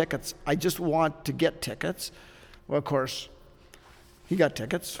free tickets. I just want to get tickets. Well, of course, he got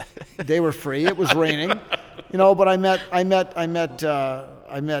tickets. They were free. It was raining, but I met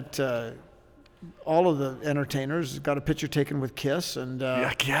all of the entertainers. Got a picture taken with Kiss, and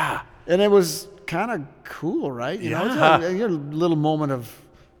and it was kind of cool, right? It's a little moment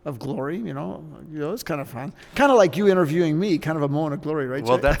of glory, it's kind of fun. Kind of like you interviewing me, kind of a moment of glory, right?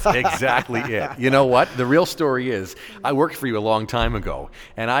 Well, that's exactly it. You know what? The real story is, I worked for you a long time ago,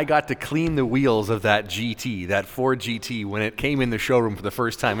 and I got to clean the wheels of that GT, that Ford GT, when it came in the showroom for the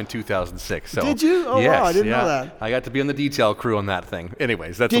first time in 2006. So, did you? Oh, yes, wow, I didn't know that. I got to be on the detail crew on that thing.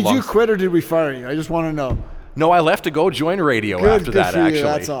 Anyways, that's Did you quit or did we fire you? I just want to know. No, I left to go join radio after that, for actually. You.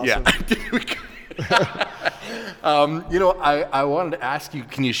 That's awesome. Yeah. I wanted to ask you,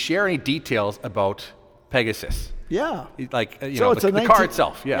 can you share any details about Pegasus? Yeah. Like, so it's the car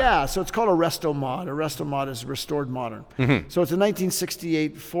itself. Yeah. Yeah, so it's called a Resto Mod. A Resto Mod is restored modern. Mm-hmm. So it's a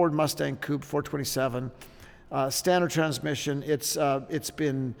 1968 Ford Mustang Coupe 427, standard transmission. It's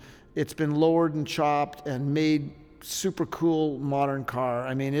been lowered and chopped and made super cool modern car.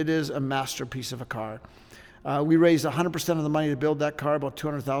 I mean, it is a masterpiece of a car. We raised 100% of the money to build that car, about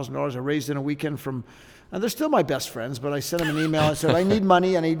 $200,000. I raised in a weekend from, and they're still my best friends, but I sent them an email. I said, I need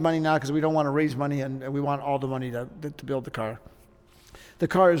money now because we don't want to raise money, and we want all the money to build the car. The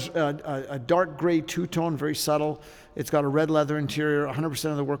car is a dark gray two-tone, very subtle. It's got a red leather interior.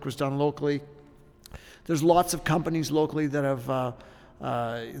 100% of the work was done locally. There's lots of companies locally that have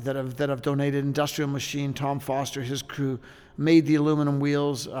donated. Industrial Machine, Tom Foster, his crew made the aluminum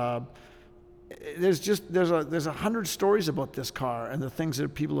wheels. There's 100 stories about this car and the things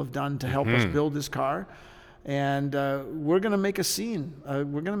that people have done to help us build this car. And we're going to make a scene. We're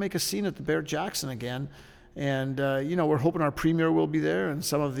going to make a scene at the Barrett-Jackson again. And, we're hoping our premier will be there and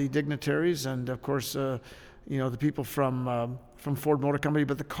some of the dignitaries and, of course, the people from Ford Motor Company.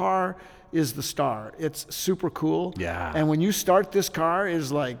 But the car is the star. It's super cool. Yeah. And when you start this car,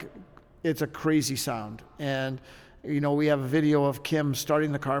 it's a crazy sound. And, we have a video of Kim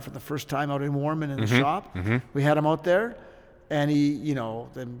starting the car for the first time out in Warman in the shop. We had him out there, and he had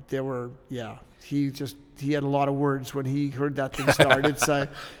a lot of words when he heard that thing start.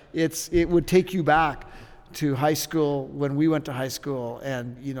 It would take you back to high school when we went to high school,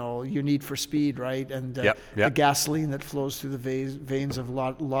 and your need for speed, right? And the gasoline that flows through the veins of a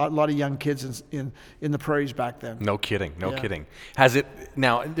lot of young kids in the prairies back then. No kidding. Has it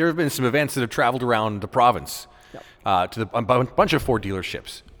now? There have been some events that have traveled around the province. To a bunch of Ford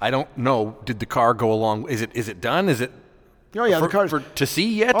dealerships. I don't know. Did the car go along? Is it done? Is it? Oh yeah, the car's to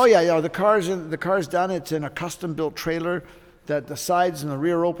see yet. Oh yeah. The car's done. It's in a custom built trailer that the sides and the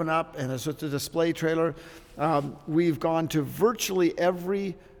rear open up, and it's a display trailer. We've gone to virtually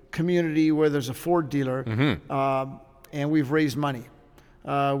every community where there's a Ford dealer, and we've raised money.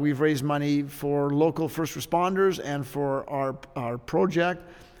 We've raised money for local first responders and for our project.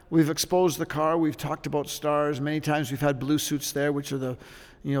 We've exposed the car. We've talked about STARS. Many times we've had blue suits there, which are the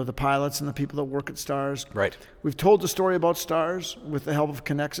pilots and the people that work at STARS. Right. We've told the story about STARS with the help of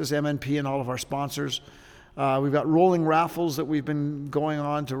Connexus, MNP, and all of our sponsors. We've got rolling raffles that we've been going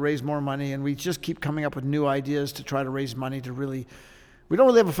on to raise more money, and we just keep coming up with new ideas to try to raise money to really. We don't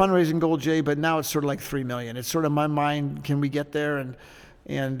really have a fundraising goal, Jay, but now it's sort of like $3 million. It's sort of my mind. Can we get there?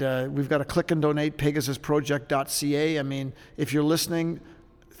 And we've got a click and donate, PegasusProject.ca. I mean, if you're listening,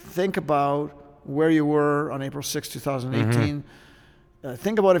 think about where you were on April 6, 2018.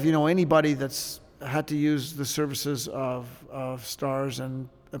 Think about if you know anybody that's had to use the services of STARS, and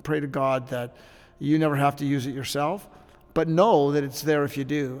pray to God that you never have to use it yourself. But know that it's there if you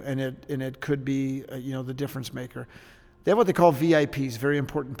do, and it could be the difference maker. They have what they call VIPs, very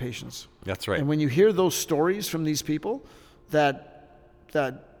important patients. That's right. And when you hear those stories from these people that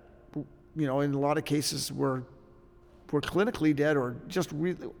in a lot of cases were clinically dead or just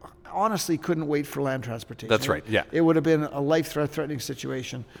really honestly couldn't wait for land transportation. That's right, yeah. It would have been a life-threatening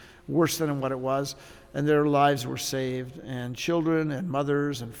situation, worse than what it was, and their lives were saved, and children and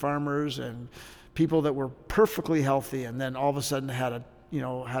mothers and farmers and people that were perfectly healthy and then all of a sudden had a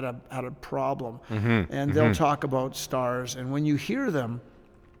problem. And they'll talk about STARS, and when you hear them,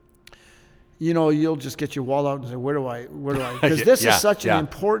 you'll just get your wall out and say, where do I? Because this is such an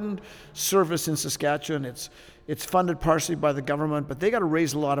important service in Saskatchewan. It's funded partially by the government, but they got to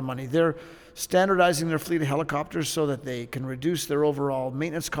raise a lot of money. They're standardizing their fleet of helicopters so that they can reduce their overall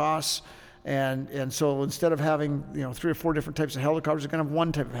maintenance costs. And so instead of having 3 or 4 different types of helicopters, they're going to have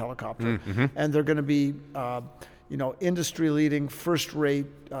one type of helicopter, and they're going to be industry leading, first rate,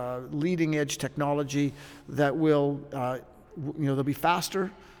 leading edge technology that will they'll be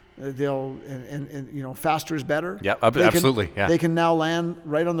faster. They'll faster is better. Yeah, absolutely. They can now land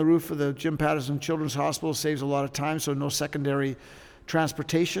right on the roof of the Jim Patterson Children's Hospital. Saves a lot of time, so no secondary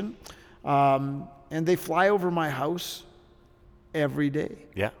transportation. And they fly over my house every day.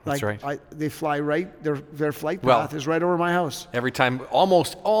 Yeah, that's right. They fly right. Their flight path is right over my house. Every time,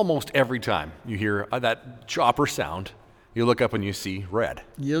 almost every time you hear that chopper sound, you look up and you see red.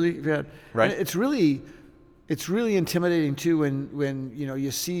 Right. And it's really intimidating too when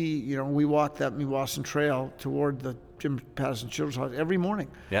you see we walk that Meewasin Trail toward the Jim Patterson Children's Hospital every morning.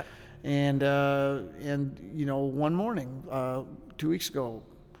 Yeah. And one morning 2 weeks ago,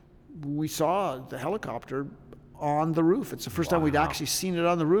 we saw the helicopter on the roof. It's the first time we'd actually seen it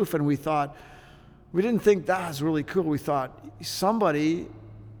on the roof, and we didn't think that was really cool. We thought somebody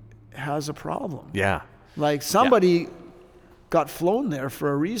has a problem. Yeah. Like somebody got flown there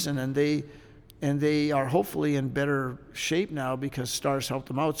for a reason, and they are hopefully in better shape now because STARS helped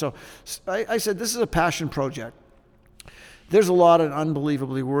them out. So I said, this is a passion project. There's a lot of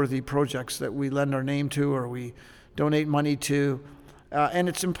unbelievably worthy projects that we lend our name to or we donate money to. And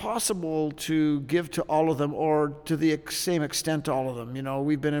it's impossible to give to all of them or to the same extent to all of them.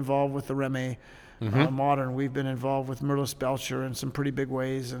 We've been involved with the REME modern. We've been involved with Merlis Belcher in some pretty big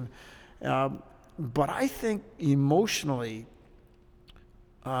ways, and but I think emotionally,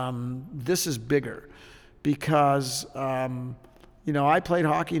 this is bigger because I played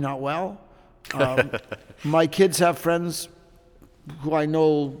hockey not well. My kids have friends who I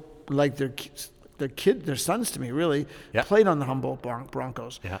know like their sons to me really played on the Humboldt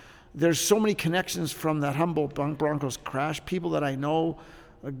Broncos. Yeah. There's so many connections from that Humboldt Broncos crash. People that I know,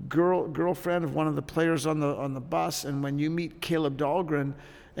 a girlfriend of one of the players on the bus, and when you meet Caleb Dahlgren,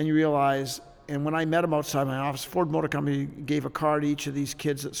 and you realize. And when I met him outside my office, Ford Motor Company gave a car to each of these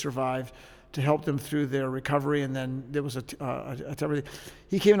kids that survived to help them through their recovery. And then there was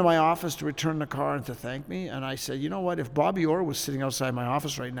he came to my office to return the car and to thank me. And I said, you know what? If Bobby Orr was sitting outside my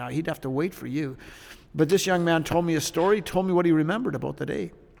office right now, he'd have to wait for you. But this young man told me a story, told me what he remembered about the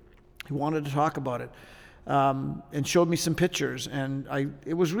day. He wanted to talk about it, and showed me some pictures. And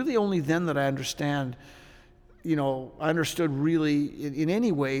it was really only then that I understood really in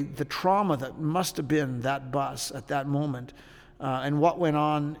any way the trauma that must have been that bus at that moment, and what went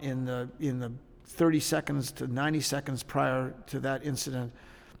on in the 30 seconds to 90 seconds prior to that incident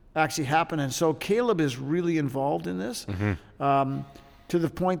actually happened. And so Caleb is really involved in this, to the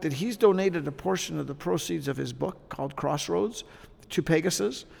point that he's donated a portion of the proceeds of his book called Crossroads to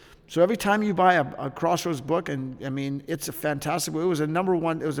Pegasus. So every time you buy a Crossroads book, and I mean, it's a fantastic book. It was it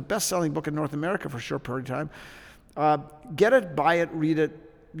was a best-selling book in North America for a short period of time. Get it, buy it, read it.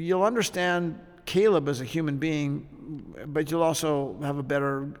 You'll understand Caleb as a human being, but you'll also have a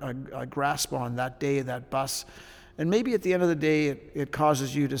better grasp on that day, that bus. And maybe at the end of the day, it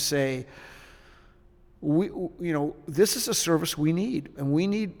causes you to say, this is a service we need, and we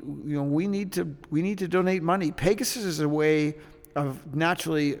need to donate money. Pegasus is a way of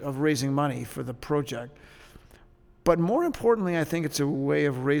raising money for the project. But more importantly, I think it's a way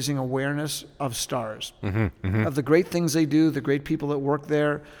of raising awareness of STARS, of the great things they do, the great people that work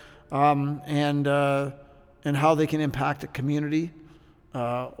there, and how they can impact a community,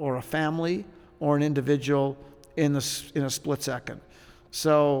 or a family, or an individual in a split second.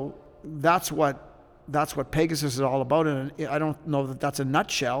 So that's what Pegasus is all about, and I don't know that that's a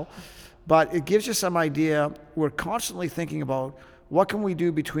nutshell, but it gives you some idea. We're constantly thinking about what can we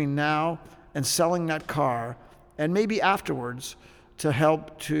do between now and selling that car, and maybe afterwards, to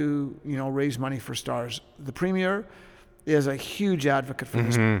help to raise money for STARS. The Premier is a huge advocate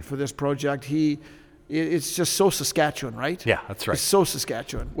for this project. It's just so Saskatchewan, right? Yeah, that's right. It's so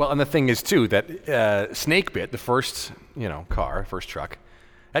Saskatchewan. Well, and the thing is too that Snakebit, the first first truck,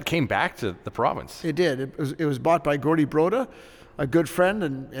 that came back to the province. It did. It was bought by Gordy Broda, a good friend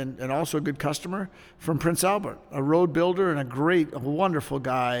and also a good customer from Prince Albert, a road builder and a wonderful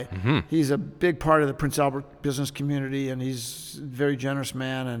guy. He's a big part of the Prince Albert business community, and he's a very generous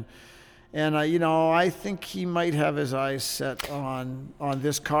man. And I think he might have his eyes set on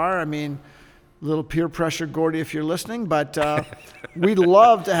this car. I mean, a little peer pressure, Gordy, if you're listening, but we'd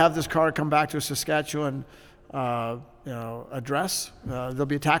love to have this car come back to a Saskatchewan address. There'll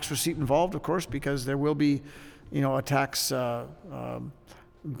be a tax receipt involved, of course, because there will be a tax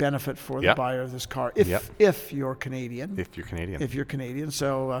benefit for the buyer of this car if you're Canadian. If you're Canadian.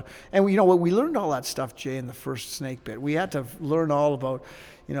 So, and we learned all that stuff, Jay, in the first Snakebit. We had to learn all about,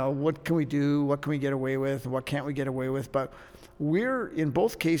 what can we do, what can we get away with, what can't we get away with. But we're in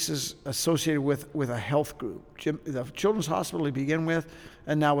both cases associated with a health group, the Children's Hospital to begin with,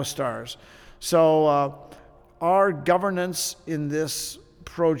 and now with STARS. So our governance in this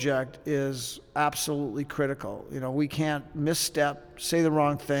project is absolutely critical. We can't misstep, say the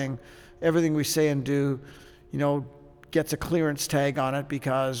wrong thing. Everything we say and do, gets a clearance tag on it,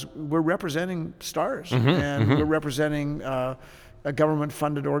 because we're representing STARS, and we're representing a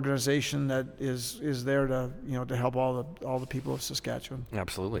government-funded organization that is there to help all the people of Saskatchewan.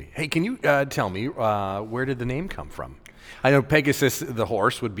 Absolutely. Hey, can you tell me where did the name come from? I know Pegasus, the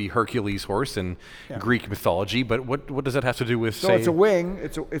horse, would be Hercules' horse in Greek mythology, but what does that have to do with? So it's a wing.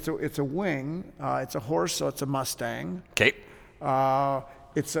 It's a wing. It's a horse, so it's a Mustang. Okay.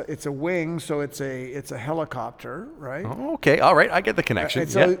 It's a wing, so it's a helicopter, right? Oh, okay, all right, I get the connection.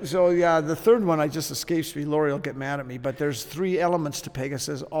 So the third one just escapes me. Lori will get mad at me, but there's 3 elements to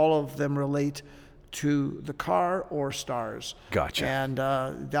Pegasus. All of them relate to the car or STARS. Gotcha. And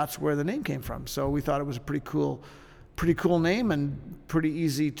that's where the name came from. So we thought it was a pretty cool name and pretty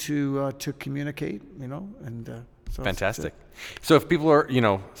easy to communicate, and. So fantastic. So if people are,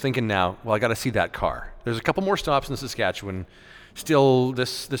 thinking now, well, I got to see that car. There's a couple more stops in Saskatchewan still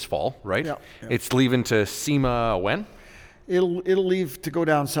this fall, right? Yeah. It's leaving to SEMA when? It'll leave to go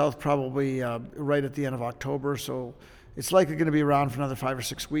down south probably right at the end of October. So it's likely going to be around for another 5 or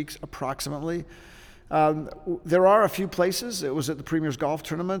 6 weeks, approximately. There are a few places. It was at the Premier's Golf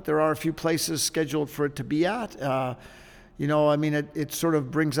Tournament. There are a few places scheduled for it to be at. It sort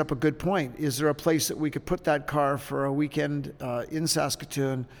of brings up a good point. Is there a place that we could put that car for a weekend in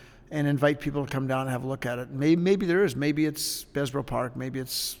Saskatoon and invite people to come down and have a look at it? Maybe there is. Maybe it's Besborough Park. Maybe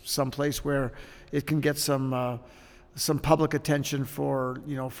it's some place where it can get some public attention for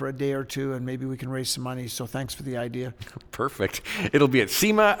a day or two, and maybe we can raise some money. So thanks for the idea. Perfect. It'll be at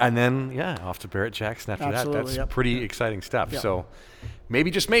SEMA, and then off to Barrett-Jackson after Absolutely, that. That's pretty exciting stuff. Yep. So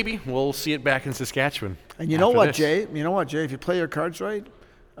maybe, just maybe, we'll see it back in Saskatchewan. And you know what, Jay? If you play your cards right,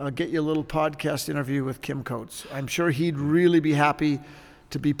 I'll get you a little podcast interview with Kim Coates. I'm sure he'd really be happy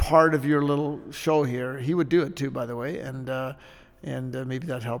to be part of your little show here. He would do it too, by the way, and maybe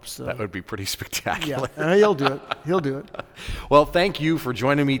that helps. That would be pretty spectacular. Yeah, he'll do it. He'll do it. Well, thank you for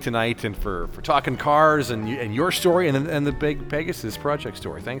joining me tonight and for talking cars and your story and the big Pegasus project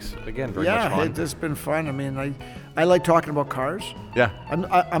story. Thanks again very much, Ron. It's been fun. I mean, I like talking about cars. Yeah.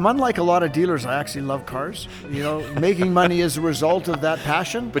 I'm unlike a lot of dealers. I actually love cars. Making money is a result of that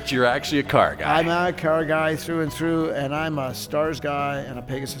passion. But you're actually a car guy. I'm a car guy through and through, and I'm a Stars guy and a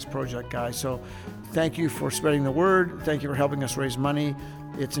Pegasus project guy. So thank you for spreading the word. Thank you for helping us raise money.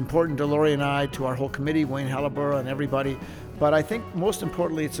 It's important to Lori and I, to our whole committee, Wayne Halliburgh and everybody. But I think most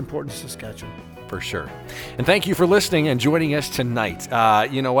importantly, it's important to Saskatchewan. For sure. And thank you for listening and joining us tonight.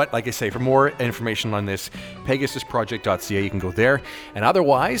 You know what? Like I say, for more information on this, pegasusproject.ca, you can go there. And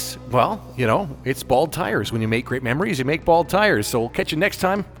otherwise, well, it's bald tires. When you make great memories, you make bald tires. So we'll catch you next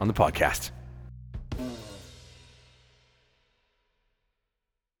time on the podcast.